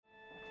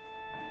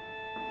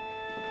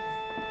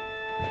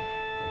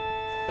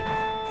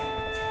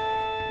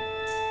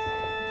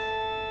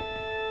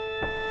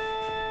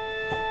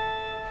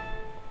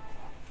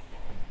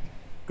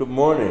Good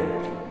morning.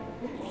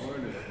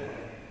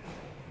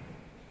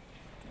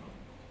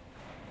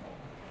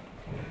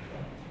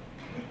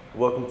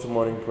 Welcome to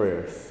morning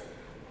prayers.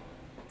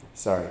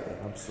 Sorry,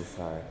 I'm so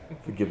sorry.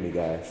 Forgive me,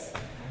 guys.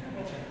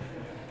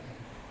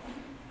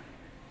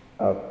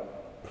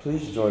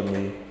 Please join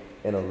me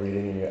in a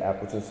reading in your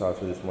Appleton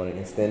Psalter this morning,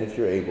 and stand if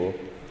you're able,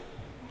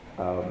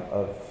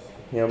 of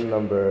hymn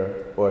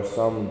number, or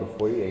Psalm number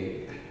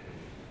 48,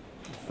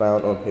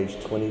 found on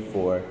page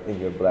 24 in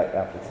your black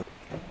Appleton.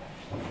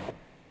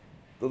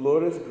 The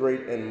Lord is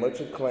great and much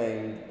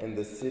acclaimed in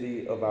the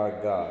city of our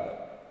God,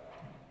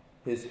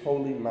 his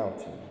holy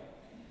mountain.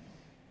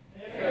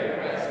 There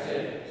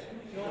rested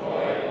joy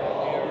of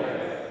all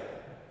earth,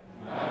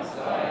 Mount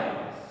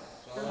Zion,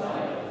 son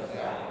of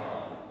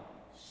Zion,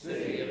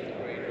 city of the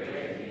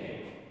great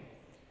King.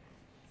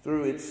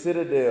 Through its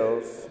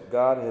citadels,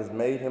 God has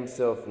made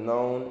himself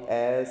known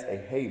as a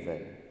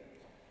haven.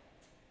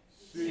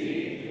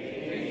 See the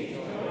kings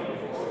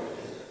join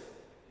forces,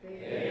 they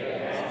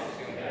advance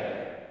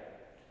together.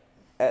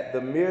 At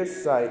the mere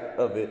sight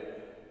of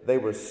it, they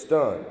were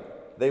stunned,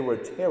 they were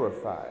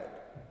terrified,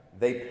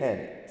 they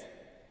panicked.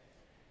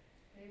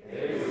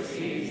 They were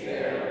seized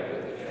there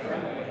with a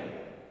trembling,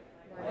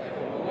 like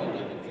a woman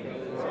in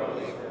the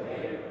throes of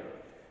labor.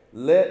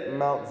 Let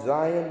Mount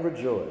Zion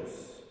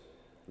rejoice.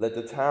 Let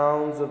the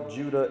towns of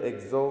Judah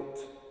exult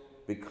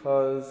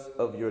because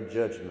of your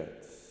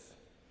judgments.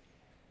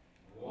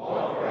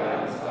 Walk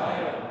around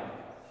Zion,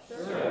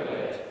 circle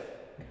it,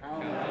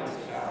 count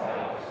its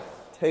towers.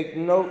 Take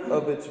note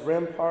of its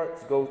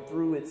ramparts, go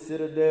through its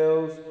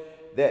citadels,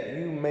 that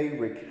you may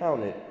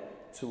recount it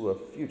to a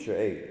future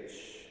age.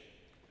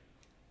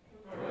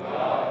 For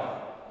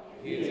God,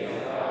 he is our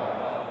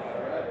God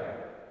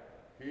forever.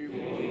 He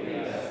will lead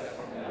us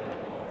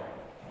nevermore.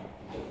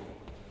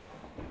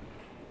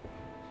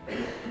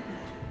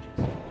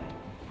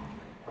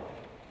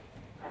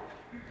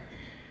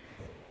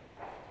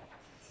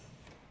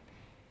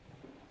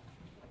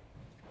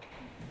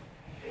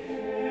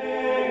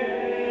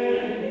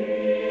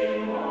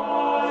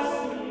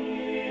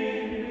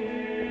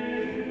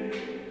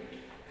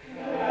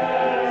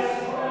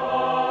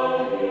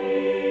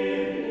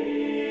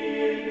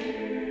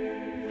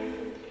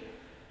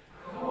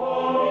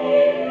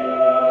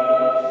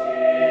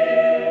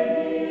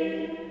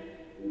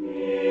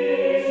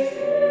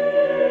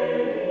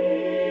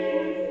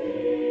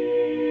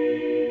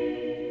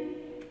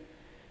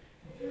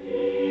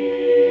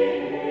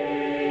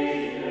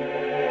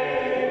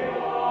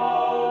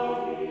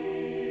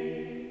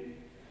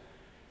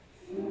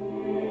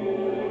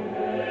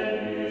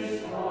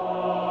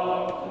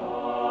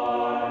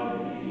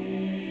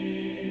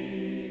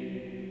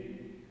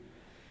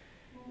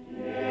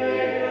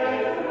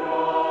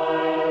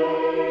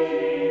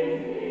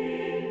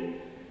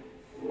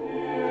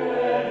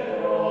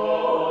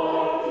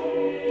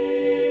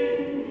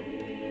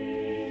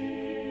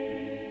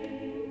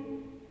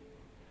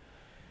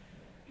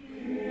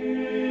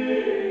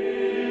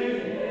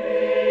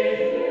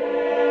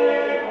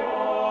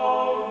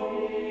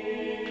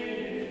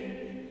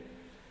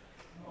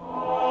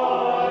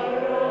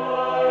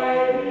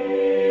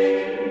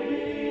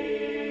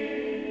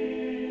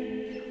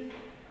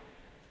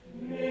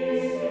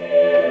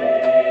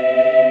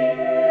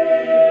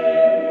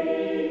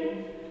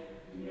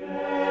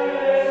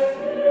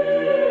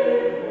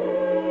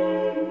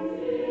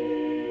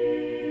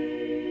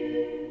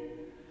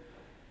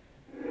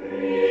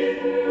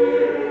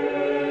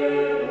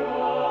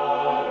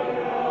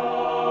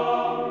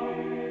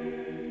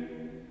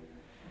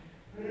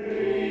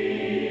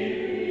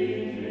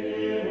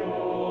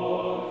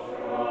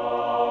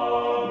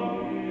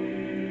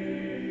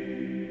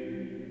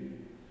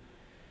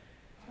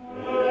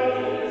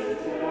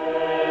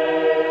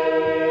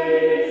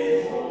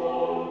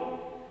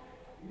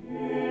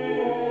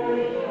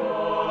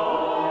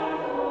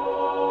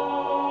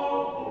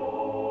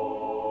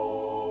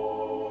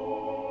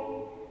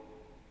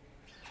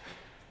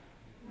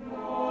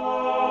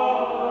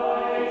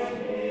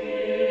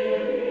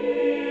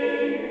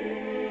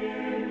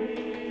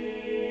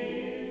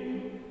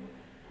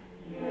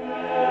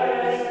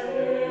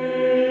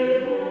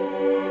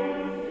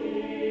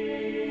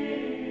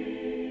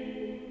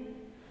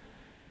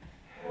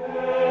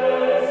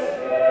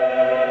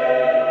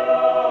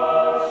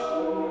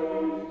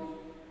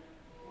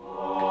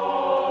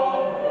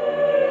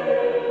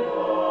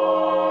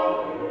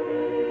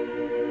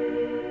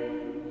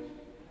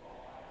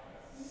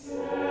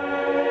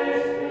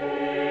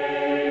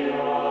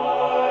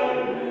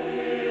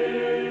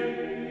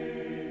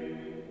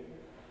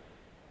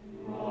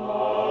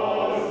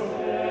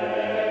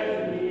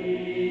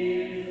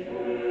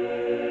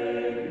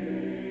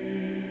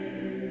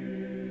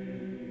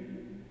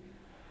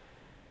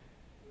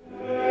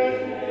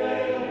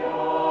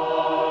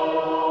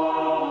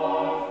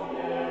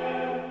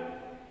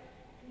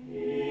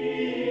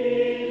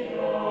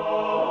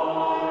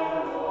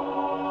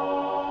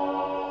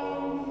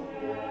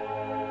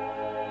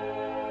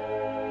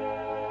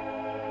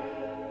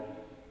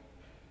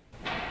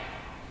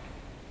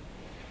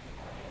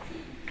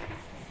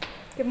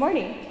 Good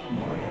morning.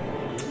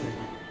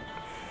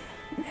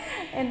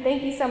 And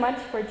thank you so much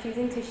for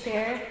choosing to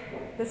share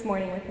this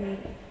morning with me.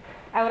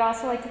 I would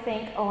also like to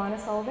thank Alana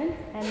Sullivan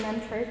and Mem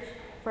Church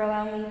for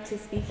allowing me to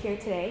speak here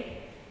today.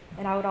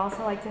 And I would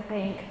also like to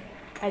thank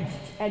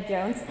Ed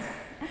Jones,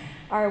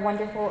 our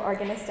wonderful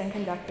organist and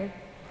conductor.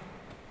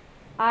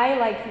 I,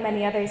 like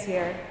many others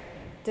here,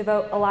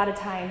 devote a lot of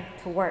time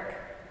to work.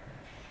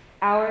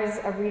 Hours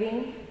of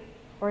reading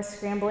or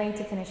scrambling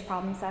to finish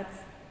problem sets.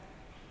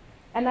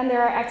 And then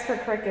there are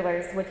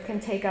extracurriculars, which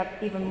can take up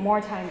even more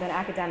time than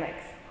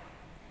academics.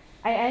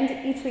 I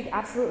end each week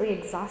absolutely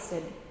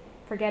exhausted,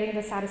 forgetting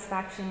the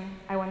satisfaction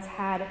I once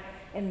had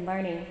in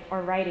learning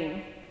or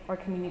writing or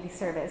community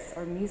service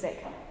or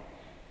music.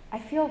 I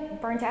feel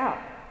burnt out.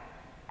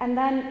 And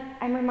then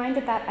I'm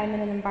reminded that I'm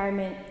in an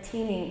environment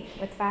teeming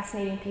with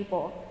fascinating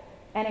people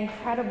and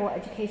incredible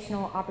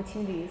educational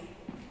opportunities.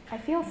 I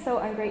feel so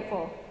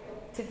ungrateful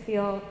to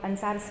feel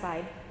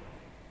unsatisfied.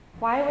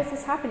 Why was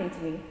this happening to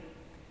me?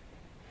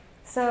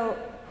 So,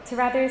 to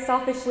rather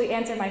selfishly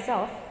answer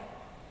myself,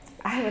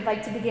 I would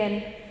like to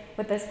begin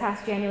with this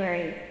past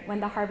January when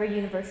the Harvard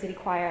University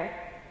Choir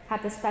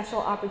had the special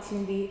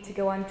opportunity to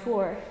go on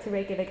tour to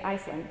Reykjavik,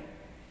 Iceland,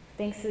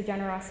 thanks to the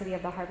generosity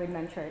of the Harvard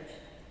Men Church.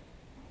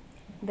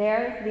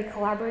 There, we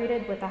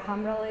collaborated with the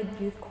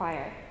Hamralid Youth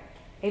Choir,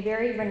 a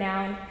very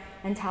renowned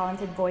and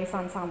talented voice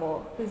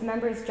ensemble whose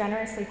members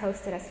generously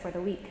hosted us for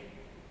the week.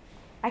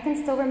 I can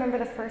still remember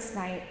the first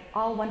night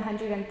all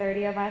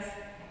 130 of us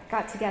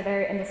got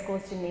together in the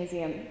school's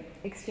gymnasium,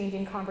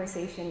 exchanging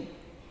conversation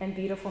and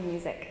beautiful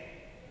music.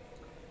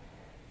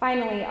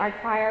 Finally, our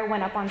choir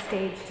went up on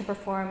stage to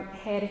perform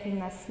Her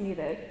himna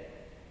smiður,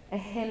 a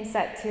hymn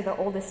set to the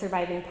oldest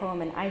surviving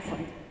poem in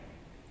Iceland.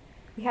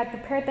 We had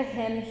prepared the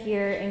hymn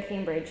here in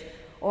Cambridge,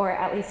 or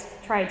at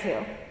least tried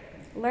to.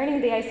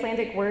 Learning the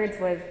Icelandic words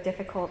was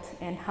difficult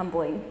and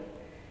humbling.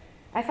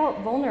 I felt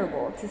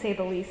vulnerable, to say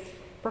the least,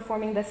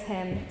 performing this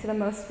hymn to the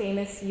most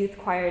famous youth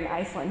choir in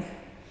Iceland.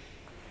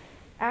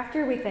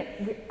 After we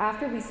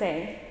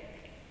sang,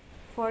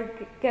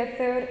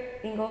 Þorgerður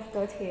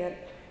Ingolfsdóttir,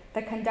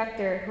 the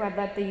conductor who had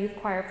led the youth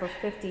choir for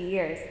 50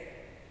 years,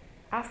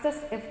 asked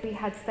us if we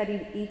had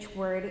studied each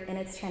word in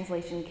its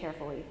translation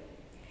carefully.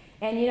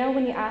 And you know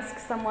when you ask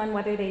someone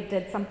whether they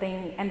did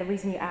something and the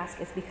reason you ask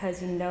is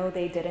because you know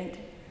they didn't?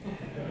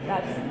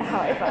 That's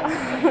how I felt.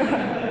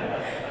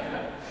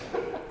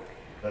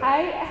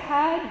 I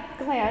had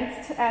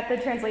glanced at the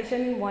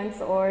translation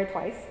once or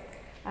twice,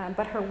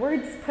 but her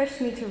words pushed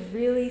me to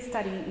really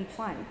study each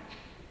line.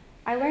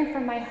 I learned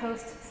from my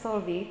host,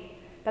 Solvi,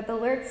 that the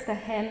lyrics to the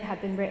hymn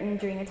had been written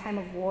during a time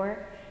of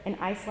war in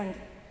Iceland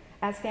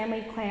as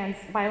family clans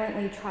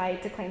violently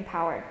tried to claim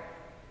power.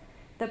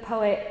 The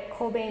poet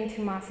Kolbeinn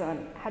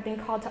Tumason had been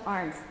called to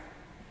arms,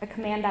 a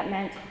command that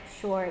meant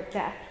sure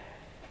death.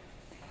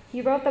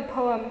 He wrote the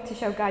poem to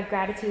show God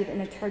gratitude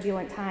in a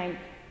turbulent time,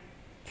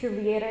 to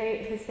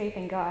reiterate his faith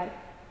in God,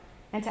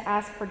 and to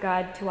ask for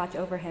God to watch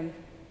over him.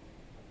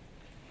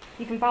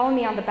 You can follow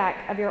me on the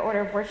back of your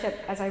order of worship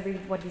as I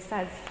read what he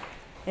says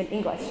in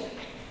English.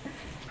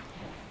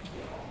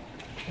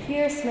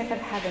 Hear, smith of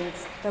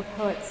heavens, the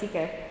poet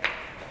seeketh,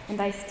 in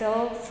thy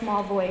still,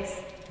 small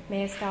voice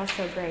mayest thou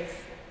show grace.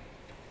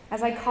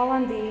 As I call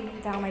on thee,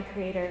 thou my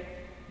creator,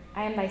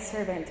 I am thy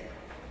servant,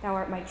 thou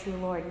art my true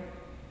Lord.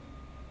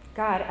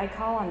 God, I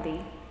call on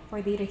thee,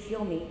 for thee to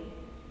heal me.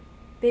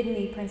 Bid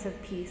me, Prince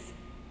of Peace,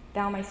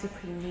 thou my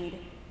supreme need.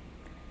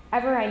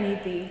 Ever I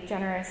need thee,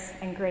 generous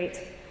and great,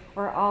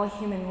 o'er all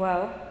human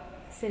woe,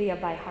 city of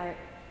thy heart.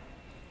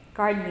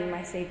 Guard me,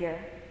 my Savior,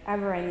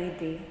 ever I need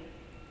thee,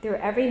 through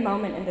every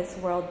moment in this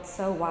world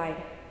so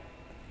wide.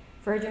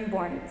 Virgin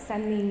born,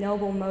 send me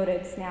noble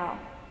motives now,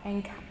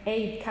 and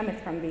aid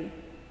cometh from thee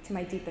to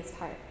my deepest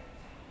heart.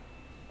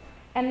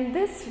 And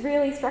this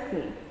really struck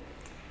me,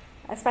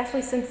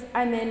 especially since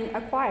I'm in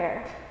a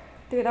choir.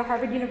 Through the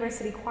Harvard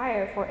University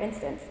Choir, for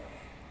instance,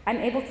 I'm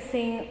able to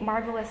sing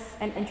marvelous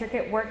and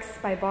intricate works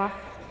by Bach,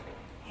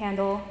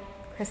 Handel,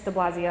 Chris de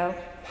Blasio,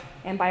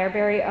 and by our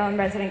very own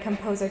resident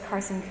composer,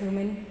 Carson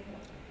Kuhlman.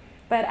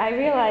 But I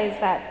realize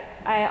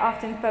that I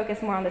often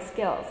focus more on the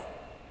skills,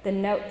 the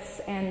notes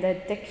and the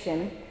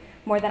diction,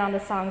 more than on the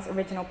song's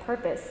original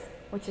purpose,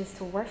 which is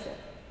to worship.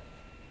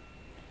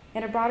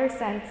 In a broader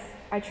sense,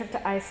 our trip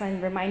to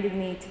Iceland reminded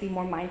me to be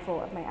more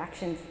mindful of my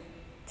actions,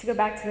 to go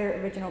back to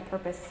their original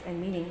purpose and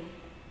meaning.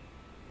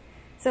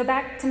 So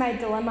back to my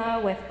dilemma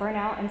with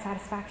burnout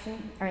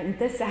and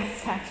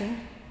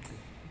dissatisfaction.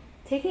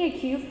 Taking a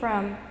cue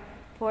from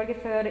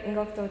Þorgerður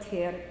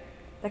Ingolfsdóttir,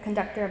 the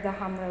conductor of the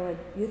Hamralid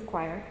Youth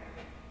Choir,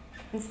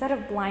 instead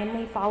of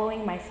blindly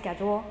following my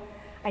schedule,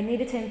 I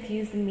needed to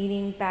infuse the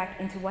meaning back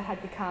into what had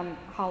become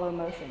hollow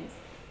motions.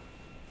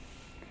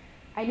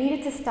 I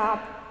needed to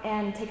stop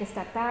and take a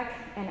step back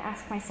and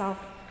ask myself,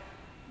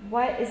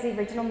 what is the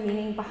original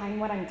meaning behind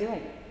what I'm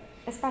doing?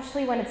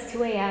 Especially when it's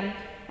 2 a.m.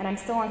 and I'm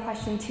still on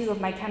question 2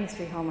 of my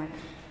chemistry homework.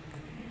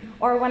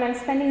 Or when I'm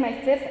spending my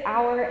 5th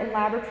hour in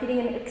lab repeating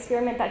an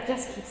experiment that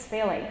just keeps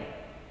failing.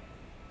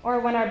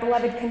 Or when our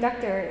beloved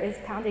conductor is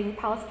pounding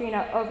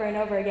Palestrina over and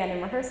over again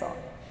in rehearsal.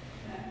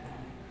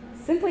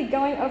 Simply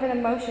going over the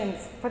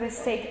motions for the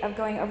sake of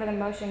going over the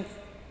motions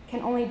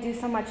can only do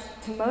so much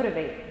to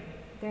motivate.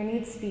 There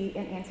needs to be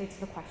an answer to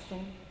the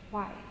question,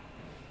 why?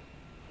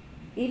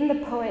 Even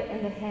the poet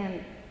in the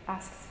hymn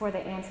asks for the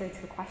answer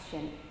to the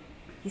question.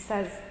 He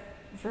says,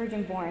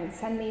 Virgin born,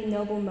 send me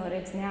noble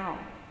motives now.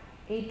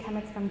 Aid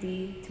cometh from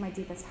thee to my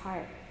deepest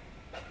heart.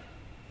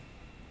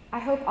 I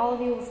hope all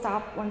of you will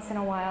stop once in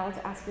a while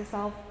to ask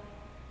yourself,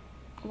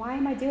 why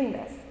am I doing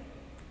this?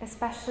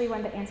 Especially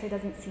when the answer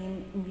doesn't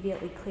seem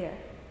immediately clear.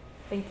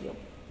 Thank you.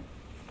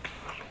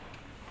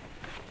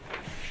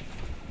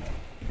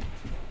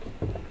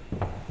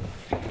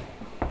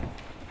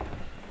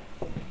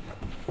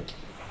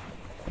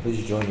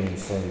 Please join me in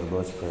saying the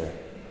Lord's Prayer.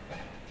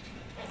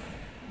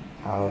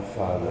 Our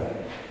Father,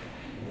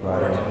 who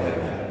art in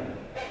heaven,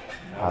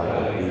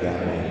 hallowed be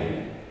thy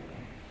name.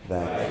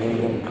 Thy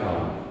kingdom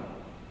come,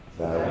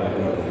 thy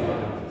will be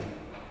done,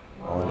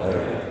 on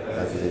earth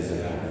as it is in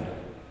heaven.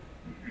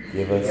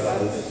 Give us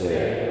this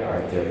day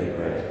our daily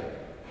bread,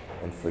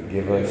 and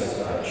forgive us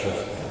our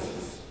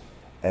trespasses,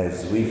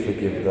 as we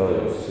forgive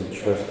those who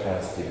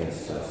trespass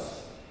against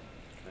us.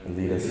 And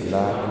lead us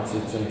not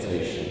into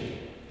temptation,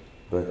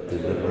 but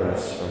deliver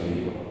us from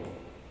evil.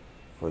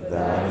 For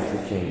thine is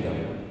the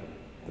kingdom,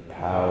 the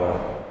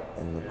power,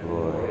 and the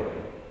glory,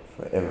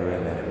 forever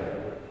and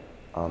ever.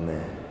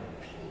 Amen.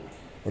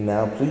 And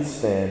now please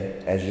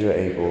stand as you are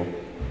able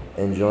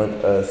and join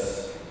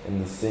us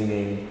in the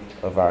singing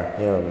of our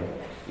hymn,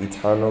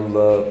 Eternal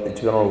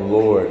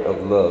Lord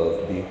of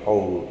Love,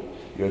 Behold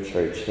Your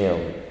Church,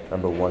 hymn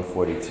number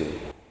 142.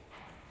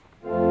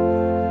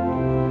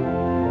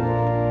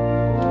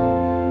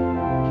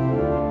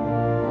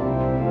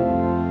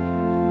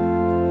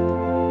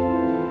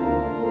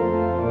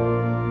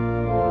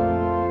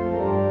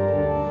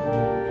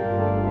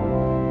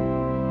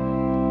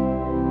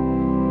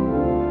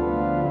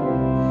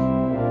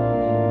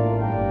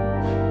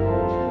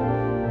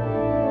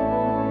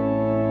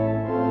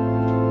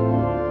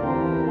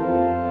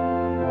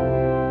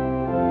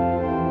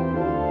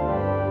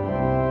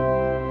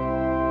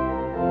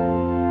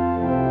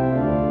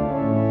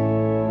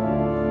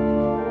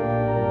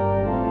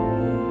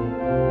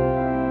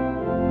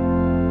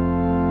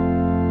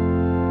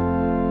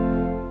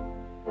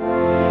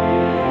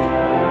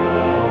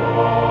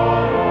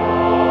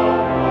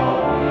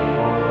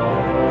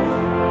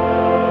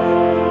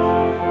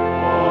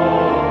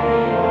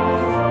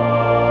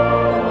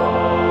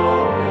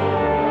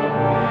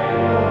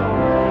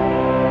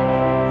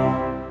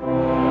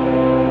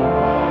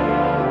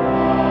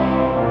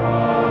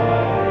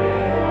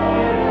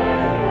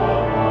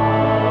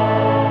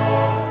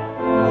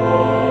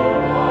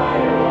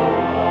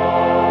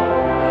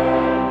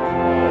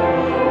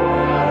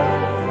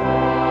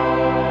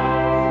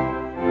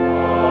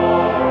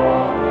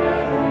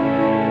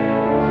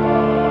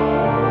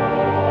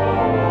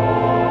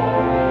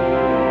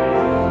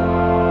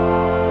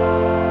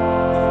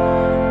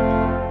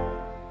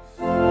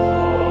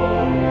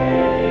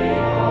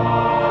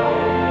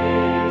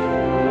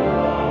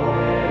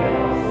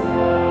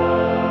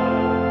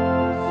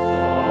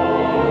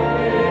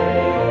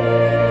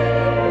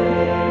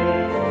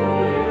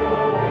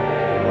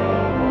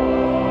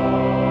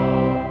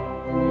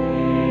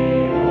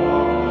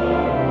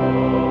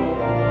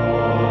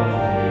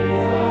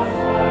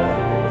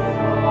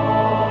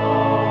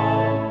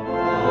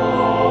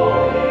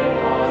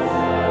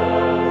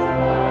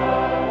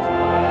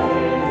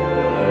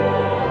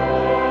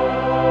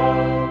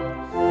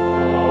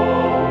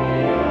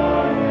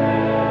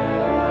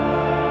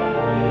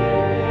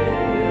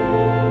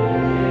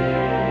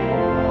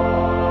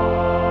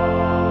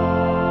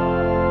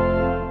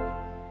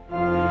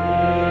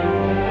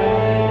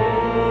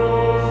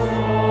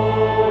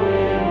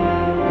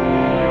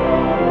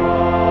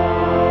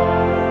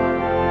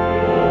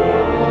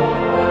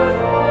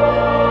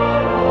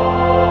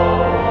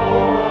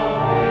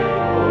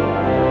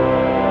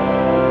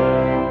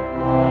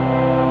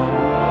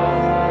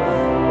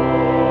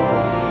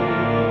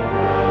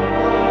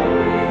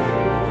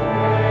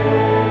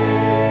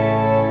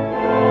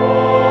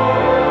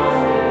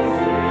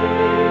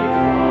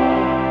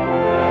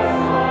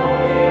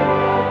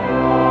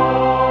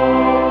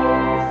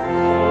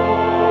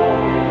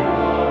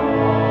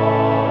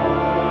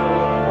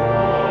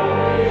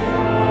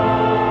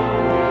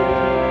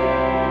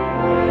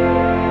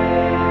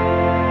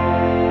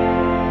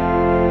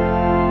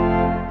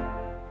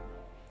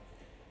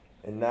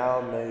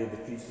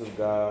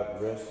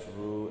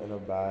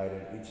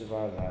 Each of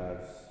our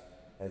lives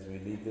as we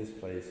leave this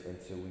place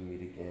until we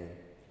meet again.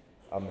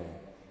 Amen.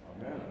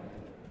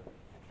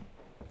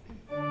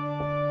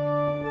 Amen.